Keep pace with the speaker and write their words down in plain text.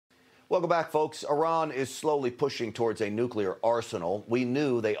Welcome back, folks. Iran is slowly pushing towards a nuclear arsenal. We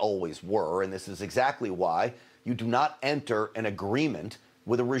knew they always were, and this is exactly why you do not enter an agreement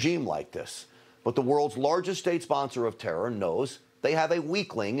with a regime like this. But the world's largest state sponsor of terror knows they have a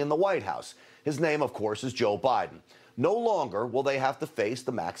weakling in the White House. His name, of course, is Joe Biden. No longer will they have to face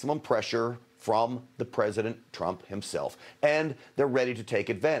the maximum pressure from the President Trump himself, and they're ready to take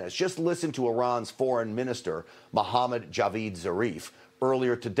advantage. Just listen to Iran's foreign minister, Mohammad Javad Zarif,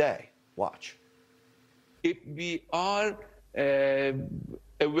 earlier today. Watch. If we are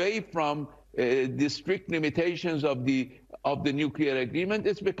away from the strict limitations of the nuclear agreement,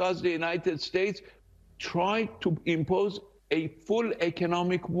 it's because the United States tried to impose a full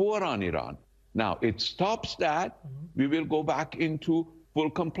economic war on Iran. Now, it stops that, we will go back into full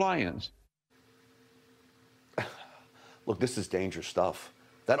compliance. Look, this is dangerous stuff.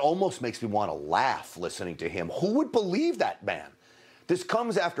 That almost makes me want to laugh listening to him. Who would believe that man? This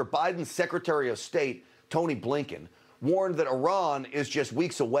comes after Biden's Secretary of State, Tony Blinken, warned that Iran is just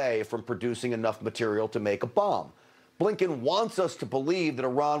weeks away from producing enough material to make a bomb. Blinken wants us to believe that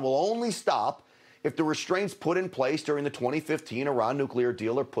Iran will only stop if the restraints put in place during the 2015 Iran nuclear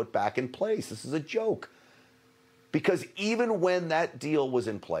deal are put back in place. This is a joke. Because even when that deal was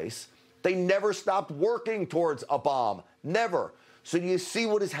in place, they never stopped working towards a bomb. Never. So do you see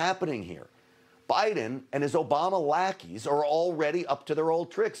what is happening here? Biden and his Obama lackeys are already up to their old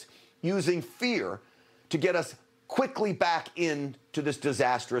tricks, using fear to get us quickly back into this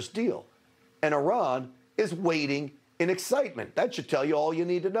disastrous deal. And Iran is waiting in excitement. That should tell you all you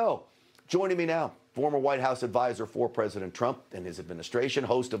need to know. Joining me now, former White House advisor for President Trump and his administration,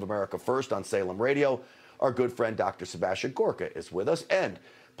 host of America First on Salem Radio, our good friend Dr. Sebastian Gorka is with us. And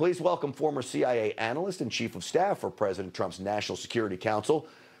please welcome former CIA analyst and chief of staff for President Trump's National Security Council,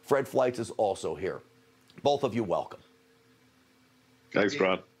 Fred Fleitz, is also here. Both of you, welcome. Thanks,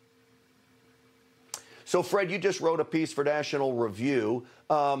 Ron. So, Fred, you just wrote a piece for National Review.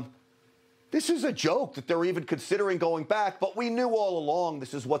 This is a joke that they're even considering going back, but we knew all along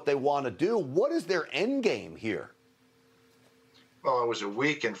this is what they want to do. What is their end game here? Well, it was a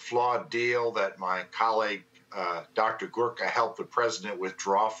weak and flawed deal that my colleague, Dr. Gorka, helped the president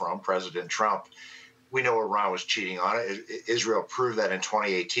withdraw from, President Trump. We know Iran was cheating on it. Israel proved that in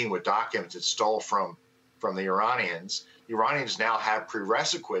 2018 with documents it stole from the Iranians. The Iranians now have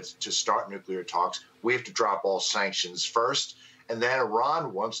prerequisites to start nuclear talks. We have to drop all sanctions first. And then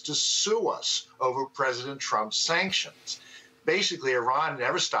Iran wants to sue us over President Trump's sanctions. Basically, Iran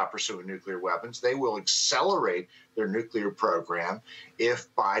never stopped pursuing nuclear weapons. They will accelerate their nuclear program if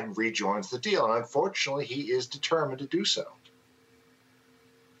Biden rejoins the deal. And unfortunately, he is determined to do so.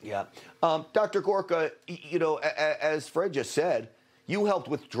 Yeah. Dr. Gorka, you know, as Fred just said, you helped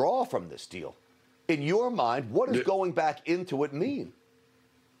withdraw from this deal. In your mind, what does going back into it mean?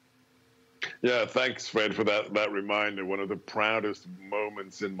 Yeah, thanks, Fred, for that reminder. One of the proudest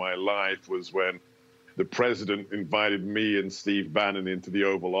moments in my life was when the president invited me and Steve Bannon into the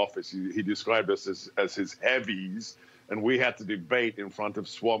Oval Office. He described us as his heavies, and we had to debate in front of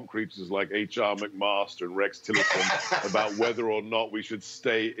swamp creatures like H.R. McMaster and Rex Tillerson about whether or not we should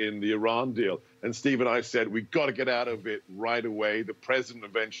stay in the Iran deal. And Steve and I said, we've got to get out of it right away. The president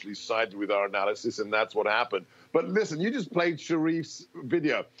eventually sided with our analysis, and that's what happened. But listen, you just played Sharif's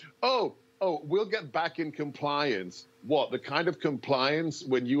video. Oh, we'll get back in compliance. What, the kind of compliance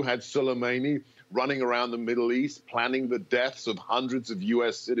when you had Soleimani running around the Middle East, planning the deaths of hundreds of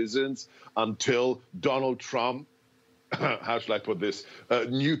U.S. citizens until Donald Trump, how shall I put this,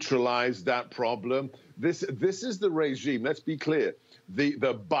 neutralized that problem? This is the regime. Let's be clear. The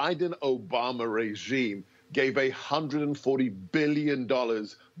Biden-Obama regime gave $140 billion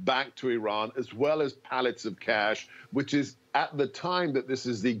back to Iran, as well as pallets of cash, which is at the time that this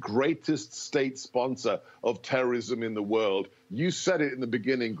is the greatest state sponsor of terrorism in the world. You said it in the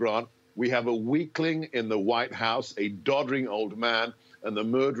beginning, Grant. We have a weakling in the White House, a doddering old man, and the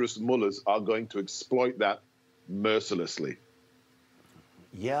murderous mullahs are going to exploit that mercilessly.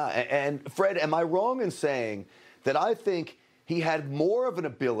 Yeah, and Fred, am I wrong in saying that I think he had more of an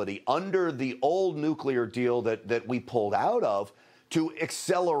ability under the old nuclear deal that we pulled out of to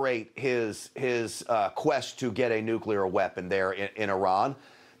accelerate his quest to get a nuclear weapon there in Iran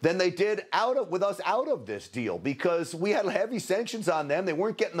than they did with us out of this deal, because we had heavy sanctions on them. They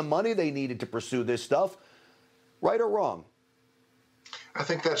weren't getting the money they needed to pursue this stuff. Right or wrong? I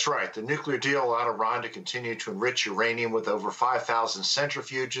think that's right. The nuclear deal allowed Iran to continue to enrich uranium with over 5,000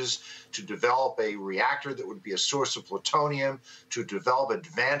 centrifuges, to develop a reactor that would be a source of plutonium, to develop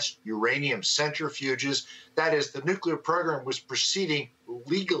advanced uranium centrifuges. That is, the nuclear program was proceeding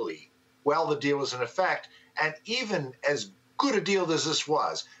legally while the deal was in effect. And even as good a deal as this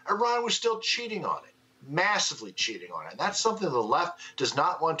was, Iran was still cheating on it, massively cheating on it. And that's something the left does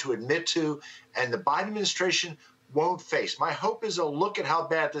not want to admit to, and the Biden administration won't face. My hope is they'll look at how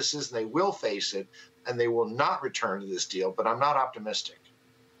bad this is, and they will face it, and they will not return to this deal, but I'm not optimistic.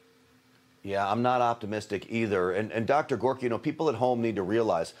 Yeah, I'm not optimistic either. And Dr. Gorky, you know, people at home need to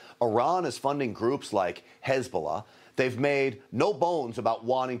realize Iran is funding groups like Hezbollah. They've made no bones about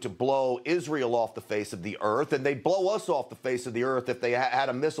wanting to blow Israel off the face of the earth, and they'd blow us off the face of the earth if they had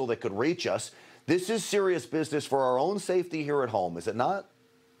a missile that could reach us. This is serious business for our own safety here at home, is it not?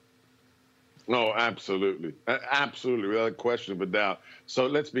 No, absolutely. Absolutely, without a question of a doubt. So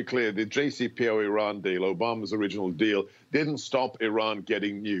let's be clear. The JCPOA-Iran deal, Obama's original deal, didn't stop Iran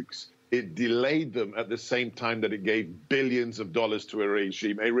getting nukes. It delayed them at the same time that it gave billions of dollars to a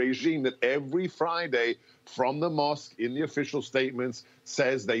regime that every Friday from the mosque in the official statements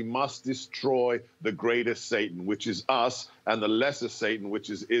says they must destroy the greatest Satan, which is us, and the lesser Satan, which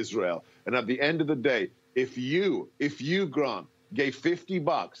is Israel. And at the end of the day, if you, Grant, gave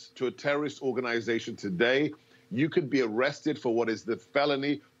 $50 to a terrorist organization today, you could be arrested for what is the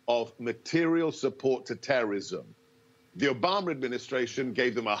felony of material support to terrorism. The Obama administration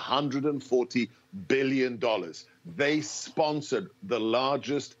gave them $140 billion. They sponsored the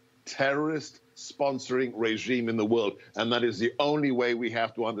largest terrorist sponsoring regime in the world, and that is the only way we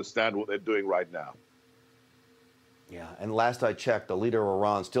have to understand what they're doing right now. Yeah, and last I checked, the leader of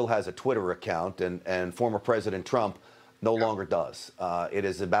Iran still has a Twitter account, and former President Trump no longer does. It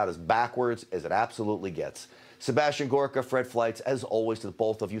is about as backwards as it absolutely gets. Sebastian Gorka, Fred Fleitz, as always, to the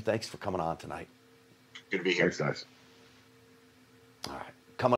both of you, thanks for coming on tonight. Good to be here. Thanks, guys. All right.